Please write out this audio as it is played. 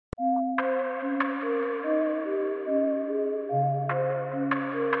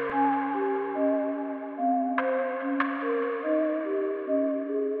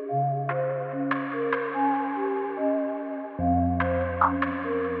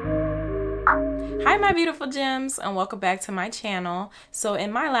Hi my beautiful gems, and welcome back to my channel. So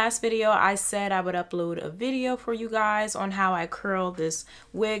in my last video I said I would upload a video for you guys on how I curl this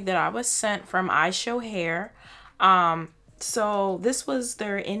wig that I was sent from ISHOW hair. So this was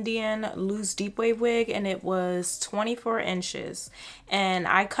their Indian loose deep wave wig, and it was 24 inches, and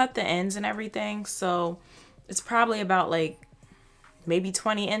I cut the ends and everything, so it's probably about like maybe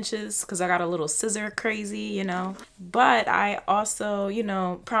 20 inches because I got a little scissor crazy, you know. But I also, you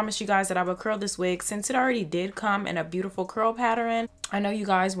know, promised you guys that I would curl this wig since it already did come in a beautiful curl pattern. I know you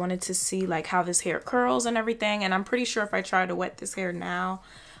guys wanted to see like how this hair curls and everything, and I'm pretty sure if I try to wet this hair now,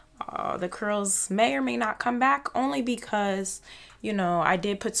 the curls may or may not come back, only because, you know, I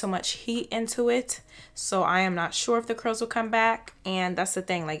did put so much heat into it, so I am not sure if the curls will come back. And that's the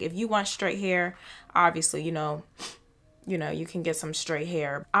thing, like if you want straight hair, obviously, you know, you can get some straight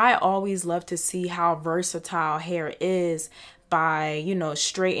hair. I always love to see how versatile hair is by, you know,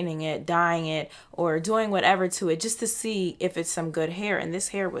 straightening it, dyeing it, or doing whatever to it just to see if it's some good hair. And this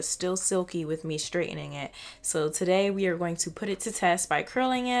hair was still silky with me straightening it. So today we are going to put it to test by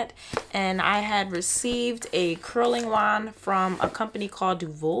curling it. And I had received a curling wand from a company called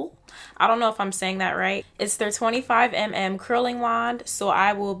Duvolle. I don't know if I'm saying that right. It's their 25mm curling wand. So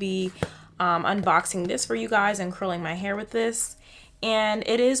I will be unboxing this for you guys and curling my hair with this, and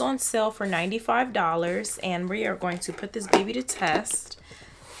it is on sale for $95, and we are going to put this baby to test,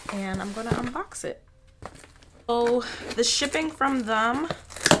 and I'm gonna unbox it. So the shipping from them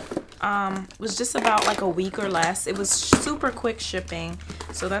was just about like a week or less. It was super quick shipping,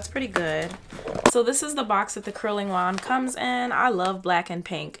 so that's pretty good. So this is the box that the curling wand comes in. I love black and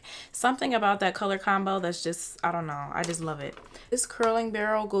pink. Something about that color combo that's just, I don't know, I just love it. This curling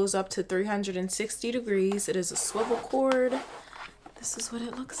barrel goes up to 360 degrees. It is a swivel cord. This is what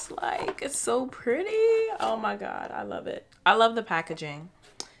it looks like. It's so pretty. Oh my God, I love it. I love the packaging.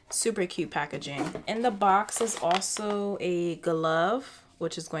 Super cute packaging. In the box is also a glove,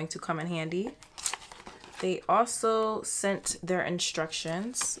 which is going to come in handy. They also sent their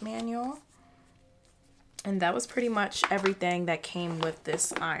instructions manual. And that was pretty much everything that came with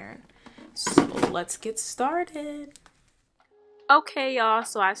this iron. So let's get started. Okay, y'all,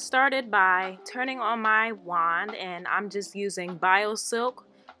 so I started by turning on my wand, and I'm just using BioSilk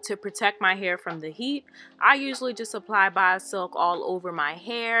to protect my hair from the heat. I usually just apply BioSilk all over my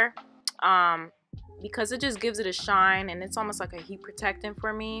hair because it just gives it a shine, and it's almost like a heat protectant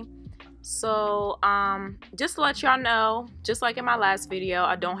for me. So just to let y'all know, just like in my last video,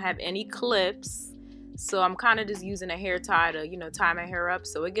 I don't have any clips, so I'm kind of just using a hair tie to, you know, tie my hair up,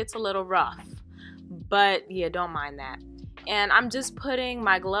 so it gets a little rough, but yeah, don't mind that. And I'm just putting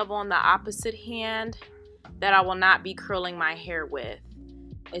my glove on the opposite hand that I will not be curling my hair with,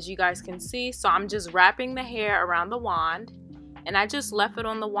 as you guys can see. So I'm just wrapping the hair around the wand, and I just left it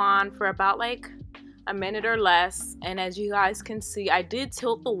on the wand for about like a minute or less. And as you guys can see, I did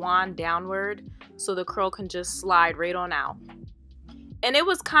tilt the wand downward so the curl can just slide right on out. And it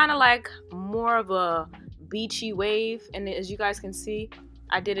was kind of like more of a beachy wave, and as you guys can see,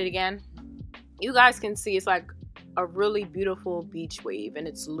 I did it again. You guys can see it's like a really beautiful beach wave, and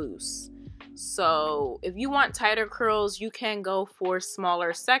it's loose. So if you want tighter curls, you can go for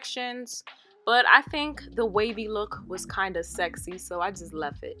smaller sections, but I think the wavy look was kind of sexy, so I just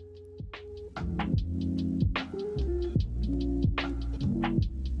left it.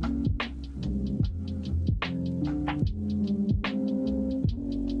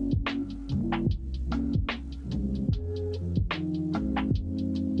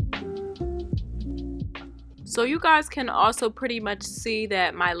 So you guys can also pretty much see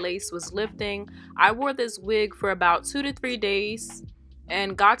that my lace was lifting. I wore this wig for about 2 to 3 days,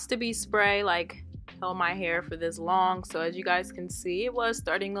 and gots to be spray like held my hair for this long. So as you guys can see, it was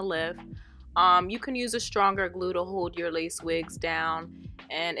starting to lift. You can use a stronger glue to hold your lace wigs down,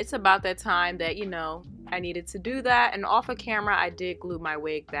 and it's about that time that, you know, I needed to do that. And off of camera, I did glue my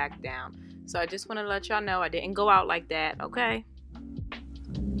wig back down. So I just want to let y'all know I didn't go out like that, okay?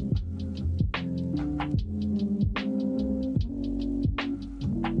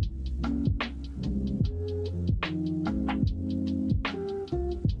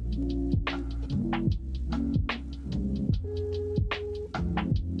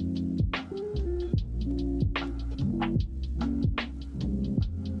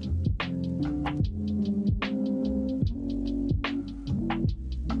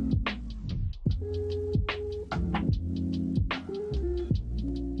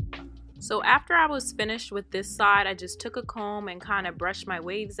 So after I was finished with this side, I just took a comb and kind of brushed my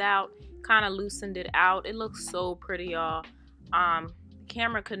waves out, kind of loosened it out. It looks so pretty, y'all. The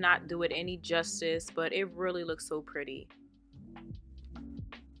camera could not do it any justice, but it really looks so pretty.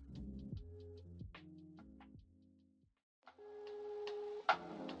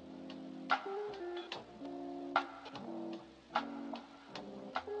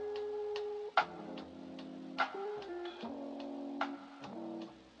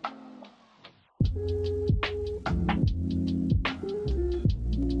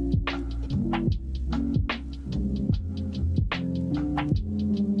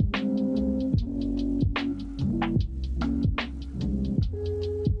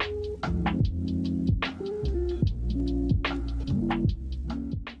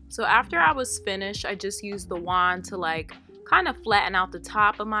 So after I was finished, I just used the wand to like kind of flatten out the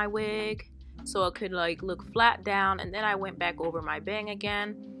top of my wig so it could like look flat down, and then I went back over my bang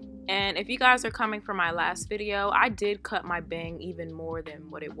again. And if you guys are coming from my last video, I did cut my bang even more than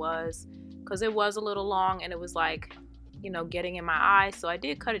what it was because it was a little long and it was like, you know, getting in my eye. So I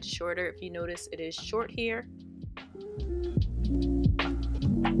did cut it shorter. If you notice, it is short here.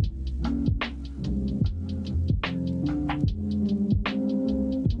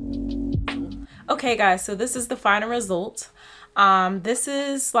 Okay guys, so this is the final result. This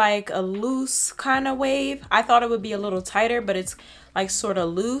is like a loose kind of wave. I thought it would be a little tighter, but it's like sort of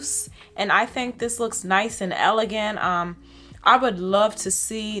loose, and I think this looks nice and elegant. I would love to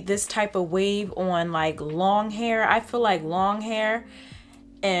see this type of wave on like long hair. I feel like long hair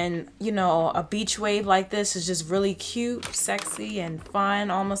and, you know, a beach wave like this is just really cute, sexy, and fun,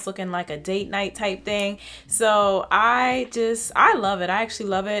 almost looking like a date night type thing. So I love it. I actually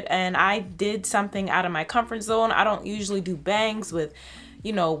love it, and I did something out of my comfort zone. I don't usually do bangs with,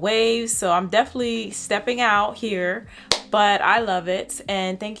 you know, waves, so I'm definitely stepping out here, but I love it.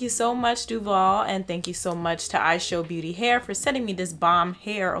 And thank you so much, Duvolle, and thank you so much to ISHOW Beauty Hair for sending me this bomb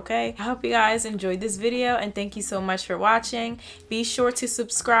hair, okay? I hope you guys enjoyed this video, and thank you so much for watching. Be sure to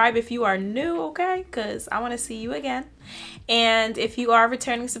subscribe if you are new, okay? Because I want to see you again. And if you are a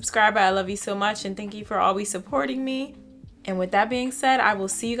returning subscriber, I love you so much, and thank you for always supporting me. And with that being said, I will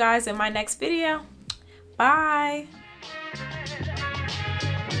see you guys in my next video. Bye!